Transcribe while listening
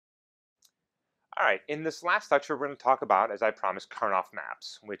All right, in this last lecture, we're going to talk about, as I promised, Karnaugh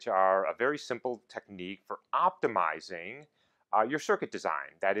maps, which are a very simple technique for optimizing your circuit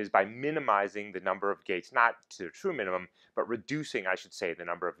design. That is, by minimizing the number of gates, not to the true minimum, but reducing, I should say, the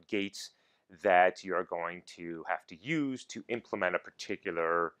number of gates that you're going to have to use to implement a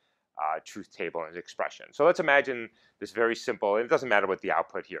particular truth table and expression. So let's imagine this very simple, and it doesn't matter what the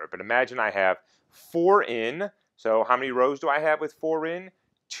output here, but imagine I have 4 in. So how many rows do I have with 4 in?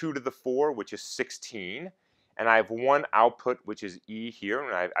 2 to the 4, which is 16. And I have one output, which is E here,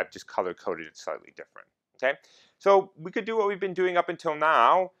 and I've just color-coded it slightly different. Okay, so we could do what we've been doing up until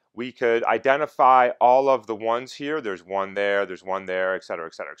now. We could identify all of the ones here. There's one there, et cetera,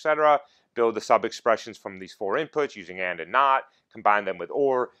 et cetera, et cetera. Build the sub-expressions from these 4 inputs using AND and NOT, combine them with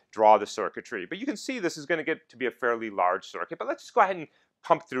OR, draw the circuitry. But you can see this is going to get to be a fairly large circuit. But let's just go ahead and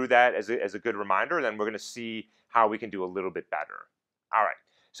pump through that as a good reminder, and then we're going to see how we can do a little bit better. All right.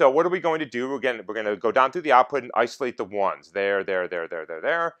 So what are we going to do? Again, we're going to go down through the output and isolate the ones. There.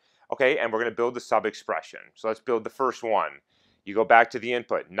 Okay, and we're going to build the sub-expression. So let's build the first one. You go back to the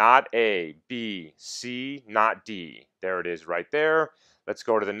input. Not A, B, C, not D. There it is right there. Let's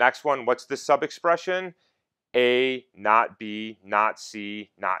go to the next one. What's the sub-expression? A, not B, not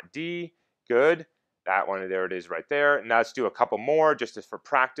C, not D. Good. That one, there it is right there. Now let's do a couple more just as for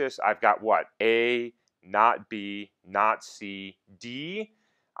practice. I've got what? A, not B, not C, D.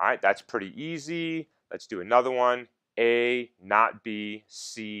 All right, that's pretty easy. Let's do another one. A, not B,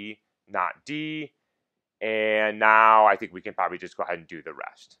 C, not D. And now I think we can probably just go ahead and do the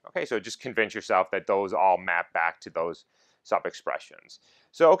rest. Okay, so just convince yourself that those all map back to those sub-expressions.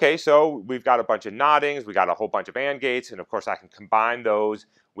 So, okay, so we've got a bunch of noddings, we got a whole bunch of AND gates, and of course I can combine those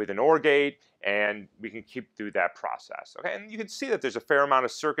with an OR gate, and we can keep through that process. Okay, and you can see that there's a fair amount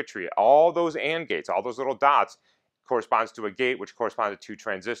of circuitry. All those AND gates, all those little dots, corresponds to a gate which corresponds to 2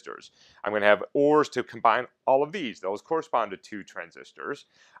 transistors. I'm going to have ORs to combine all of these. Those correspond to 2 transistors.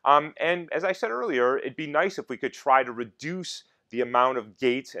 And as I said earlier, it'd be nice if we could try to reduce the amount of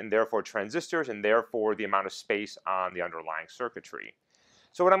gates and therefore transistors and therefore the amount of space on the underlying circuitry.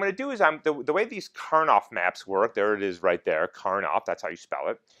 So what I'm going to do is the way these Karnaugh maps work, there it is right there, Karnaugh, that's how you spell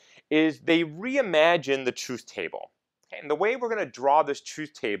it, is they reimagine the truth table. Okay, and the way we're going to draw this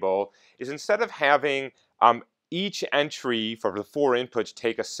truth table is instead of having each entry for the 4 inputs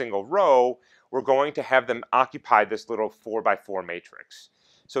take a single row, we're going to have them occupy this little 4x4 matrix.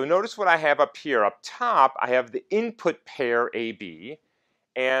 So notice what I have up here. Up top, I have the input pair AB,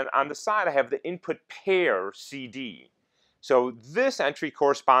 and on the side, I have the input pair CD. So this entry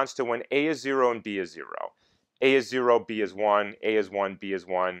corresponds to when A is 0 and B is 0. A is 0, B is 1, A is 1, B is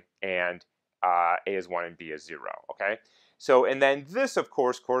 1, and A is 1 and B is 0, okay? So, and then this, of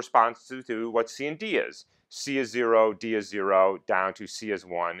course, corresponds to what C and D is. C is 0, D is 0, down to C is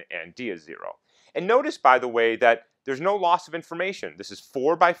 1, and D is 0. And notice, by the way, that there's no loss of information. This is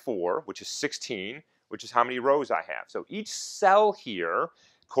 4 by 4, which is 16, which is how many rows I have. So each cell here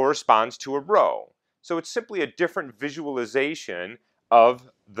corresponds to a row. So it's simply a different visualization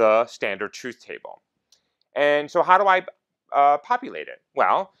of the standard truth table. And so how do I populate it?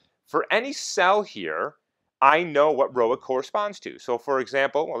 Well, for any cell here, I know what row it corresponds to. So for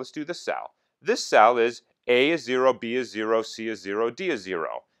example, well, let's do the cell. This cell is A is 0, B is 0, C is 0, D is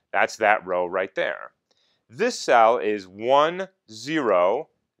 0. That's that row right there. This cell is 1, 0,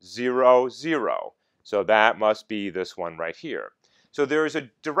 0, 0. So that must be this one right here. So there is a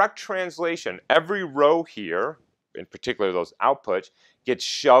direct translation. Every row here, in particular those outputs, gets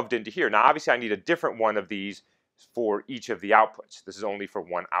shoved into here. Now obviously I need a different one of these for each of the outputs. This is only for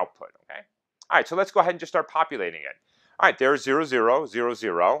one output, okay? All right, so let's go ahead and just start populating it. All right, there's 0, 0, 0,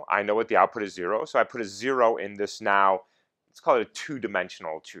 0. I know what the output is 0, so I put a 0 in this now. Let's call it a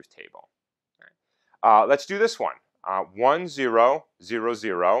 2-dimensional truth table. Let's do this one. 1, 0, 0,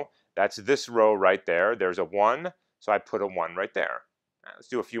 0. That's this row right there. There's a 1, so I put a 1 right there. Let's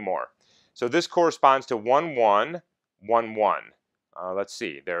do a few more. So this corresponds to 1, 1, 1, 1. Let's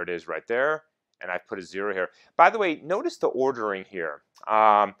see. There it is right there. And I've put a 0 here. By the way, notice the ordering here.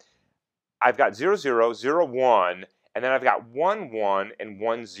 I've got 0, 0, 0, 1, and then I've got 1, 1, and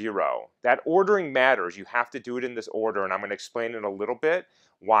 1, 0. That ordering matters. You have to do it in this order, and I'm going to explain in a little bit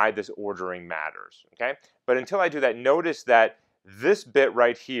why this ordering matters. Okay? But until I do that, notice that this bit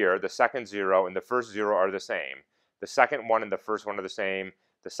right here, the second 0 and the first 0 are the same. The second one and the first one are the same.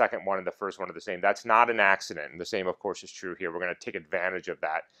 The second one and the first one are the same. That's not an accident. And the same, of course, is true here. We're going to take advantage of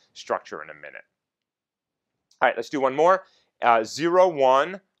that structure in a minute. All right, let's do one more. 0,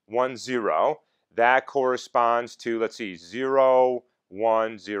 1, 1, 0. That corresponds to, let's see, 0,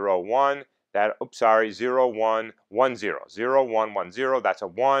 1, 0, 1. That, oops, sorry, 0, 1, 1, 0. 0, 1, 1, 0, that's a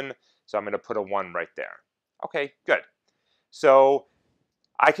 1. So I'm going to put a 1 right there. Okay, good. So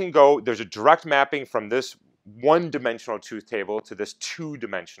I can go, there's a direct mapping from this one-dimensional truth table to this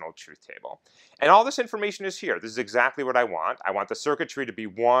two-dimensional truth table. And all this information is here. This is exactly what I want. I want the circuitry to be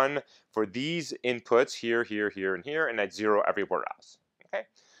 1 for these inputs here, here, here, and here, and at 0 everywhere else. Okay?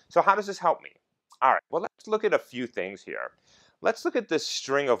 So how does this help me? All right, well, let's look at a few things here. Let's look at this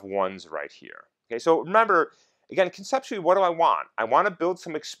string of 1s right here. Okay, so remember, again, conceptually, what do I want? I want to build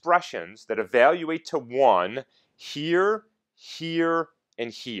some expressions that evaluate to 1 here, here,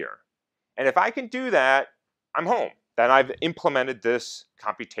 and here. And if I can do that, I'm home. Then I've implemented this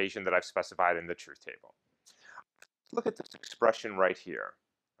computation that I've specified in the truth table. Look at this expression right here.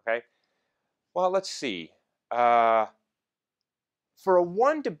 Okay. Well, let's see. For a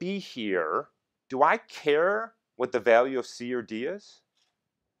 1 to be here, do I care what the value of C or D is?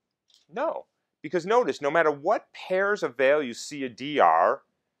 No. Because notice, no matter what pairs of values C or D are,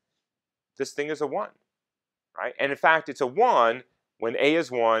 this thing is a 1. Right? And in fact, it's a 1 when A is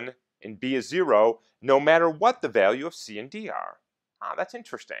 1 and B is 0, no matter what the value of C and D are. Ah, that's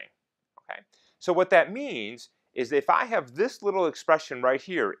interesting. Okay. So what that means is if I have this little expression right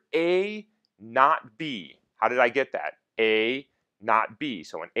here, A not B, how did I get that? A not B.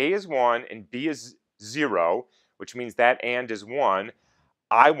 So when A is 1 and B is 0, which means that AND is 1,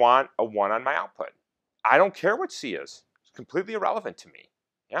 I want a 1 on my output. I don't care what C is. It's completely irrelevant to me.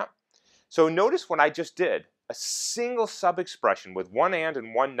 Yeah. So notice what I just did. A single sub-expression with one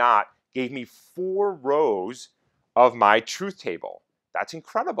and one not gave me 4 rows of my truth table. That's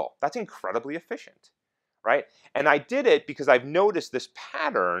incredible. That's incredibly efficient, right? And I did it because I've noticed this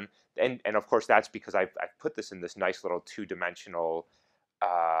pattern, and of course that's because I've put this in this nice little two-dimensional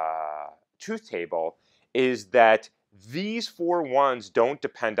truth table, is that these 4 1s don't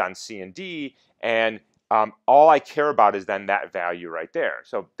depend on C and D, and all I care about is then that value right there.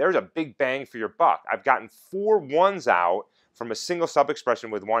 So there's a big bang for your buck. I've gotten 4 1s out from a single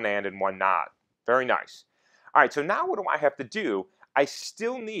sub-expression with one and one not. Very nice. All right, so now what do I have to do? I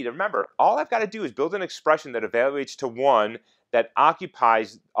still need, remember, all I've got to do is build an expression that evaluates to 1 that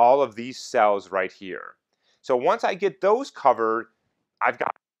occupies all of these cells right here. So once I get those covered, I've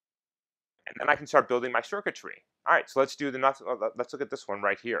got, and then I can start building my circuitry. All right, so let's look at this one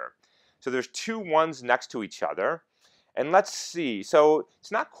right here. So there's 2 1s next to each other. And let's see. So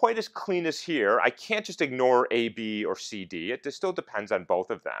it's not quite as clean as here. I can't just ignore A, B, or C, D. It still depends on both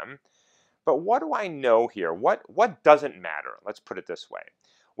of them. But what do I know here? What doesn't matter? Let's put it this way.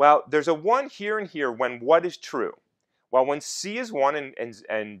 Well, there's a 1 here and here when what is true? Well, when C is 1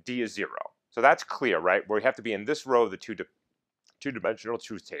 and D is 0. So that's clear, right? Where we have to be in this row of the two-dimensional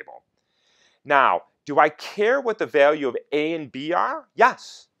truth table. Now, do I care what the value of A and B are?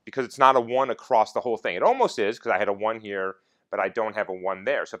 Yes, because it's not a 1 across the whole thing. It almost is because I had a 1 here, but I don't have a 1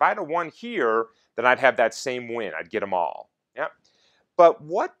 there. So if I had a 1 here, then I'd have that same win. I'd get them all. Yep. But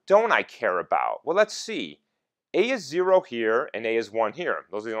what don't I care about? Well, let's see. A is 0 here and A is 1 here.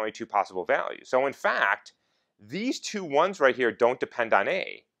 Those are the only 2 possible values. So in fact, these 2 1s right here don't depend on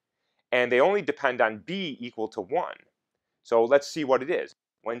A, and they only depend on B equal to 1. So let's see what it is.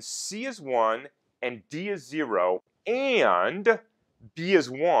 When C is 1 and D is 0 and B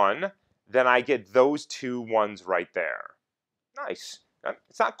is 1, then I get those 2 1s right there. Nice.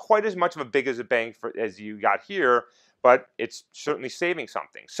 It's not quite as much of a big as a bang as you got here, but it's certainly saving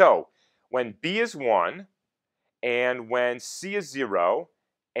something. So when B is 1 and when C is 0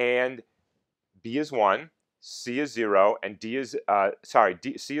 and B is 1, C is 0 and D is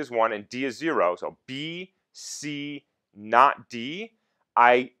C is 1 and D is 0. So B, C, not D.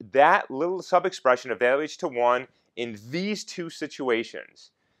 That little sub-expression evaluates to 1 in these 2 situations.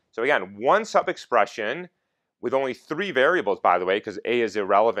 So again, one sub-expression with only 3 variables, by the way, because A is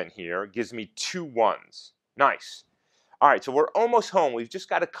irrelevant here, gives me 2 1s. Nice. All right, so we're almost home. We've just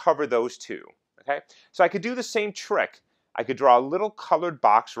got to cover those 2. Okay? So I could do the same trick. I could draw a little colored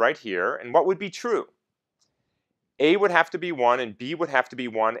box right here, and what would be true? A would have to be 1 and B would have to be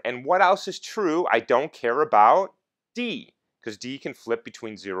 1, and what else is true? I don't care about D, because D can flip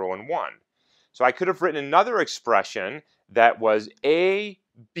between 0 and 1. So I could have written another expression that was A,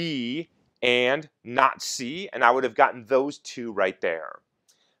 B, and not C, and I would have gotten those 2 right there.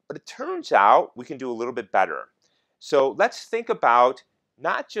 But it turns out we can do a little bit better. So let's think about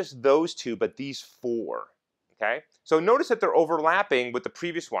not just those 2, but these 4. Okay? So notice that they're overlapping with the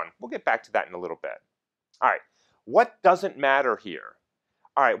previous one. We'll get back to that in a little bit. All right, what doesn't matter here?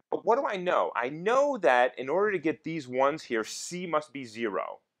 All right, what do I know? I know that in order to get these 1s here, C must be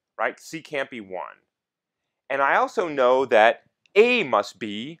 0, right? C can't be 1. And I also know that A must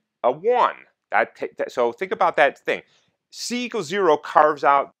be a 1. So think about that thing. C equals 0 carves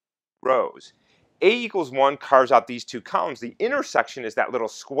out rows. A equals 1 carves out these two columns. The intersection is that little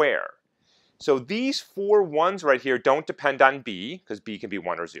square. So these 4 ones right here don't depend on B, because B can be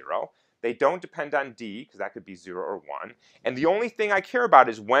 1 or 0. They don't depend on D, because that could be 0 or 1. And the only thing I care about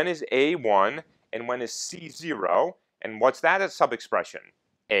is when is A 1 and when is C 0. And what's that as sub-expression?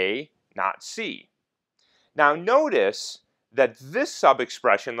 A, not C. Now notice that this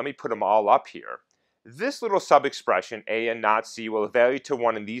sub-expression, let me put them all up here. This little sub-expression, A and not C, will evaluate to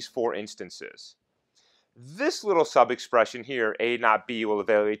 1 in these 4 instances. This little sub-expression here, A not B, will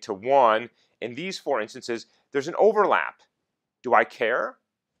evaluate to 1 in these 4 instances. There's an overlap. Do I care?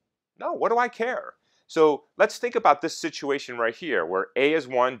 No, what do I care? So let's think about this situation right here where A is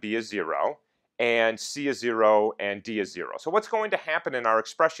 1, B is 0, and C is 0, and D is 0. So what's going to happen in our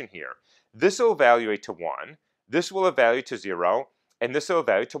expression here? This will evaluate to 1, this will evaluate to 0, and this will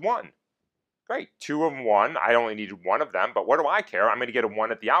evaluate to 1. Great, 2 and 1, I only needed 1 of them, but what do I care? I'm going to get a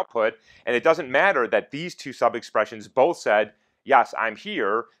 1 at the output, and it doesn't matter that these two sub-expressions both said, yes, I'm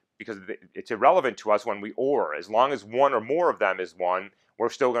here, because it's irrelevant to us when we OR. As long as one or more of them is 1, we're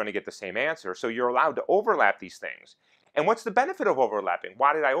still going to get the same answer. So you're allowed to overlap these things. And what's the benefit of overlapping?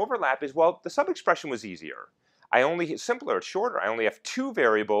 Why did I overlap? Is, well, the sub-expression was easier. It's simpler, it's shorter. I only have 2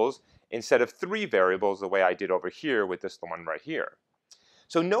 variables instead of 3 variables the way I did over here with this one right here.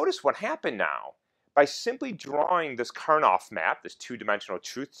 So notice what happened now. By simply drawing this Karnaugh map, this 2-dimensional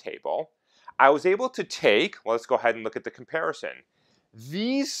truth table, I was able to take, well, let's go ahead and look at the comparison.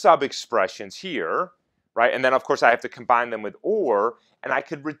 These sub-expressions here, right, and then of course I have to combine them with OR, and I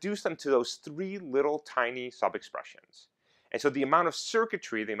could reduce them to those 3 little tiny sub-expressions. And so the amount of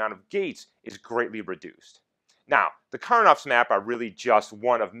circuitry, the amount of gates, is greatly reduced. Now, the Karnaugh map are really just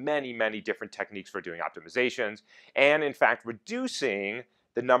one of many, many different techniques for doing optimizations, and in fact, reducing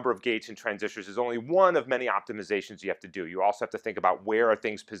the number of gates and transistors is only one of many optimizations you have to do. You also have to think about where are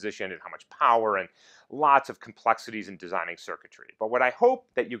things positioned and how much power, and lots of complexities in designing circuitry. But what I hope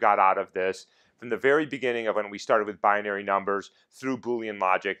that you got out of this, from the very beginning of when we started with binary numbers, through Boolean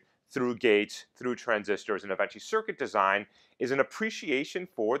logic, through gates, through transistors, and eventually circuit design, is an appreciation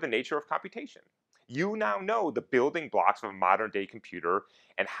for the nature of computation. You now know the building blocks of a modern day computer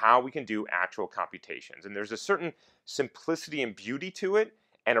and how we can do actual computations. And there's a certain simplicity and beauty to it,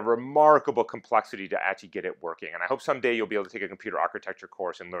 and a remarkable complexity to actually get it working. And I hope someday you'll be able to take a computer architecture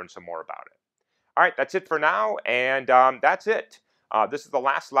course and learn some more about it. All right, that's it for now, and that's it. This is the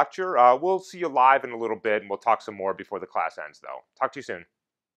last lecture. We'll see you live in a little bit, and we'll talk some more before the class ends, though. Talk to you soon.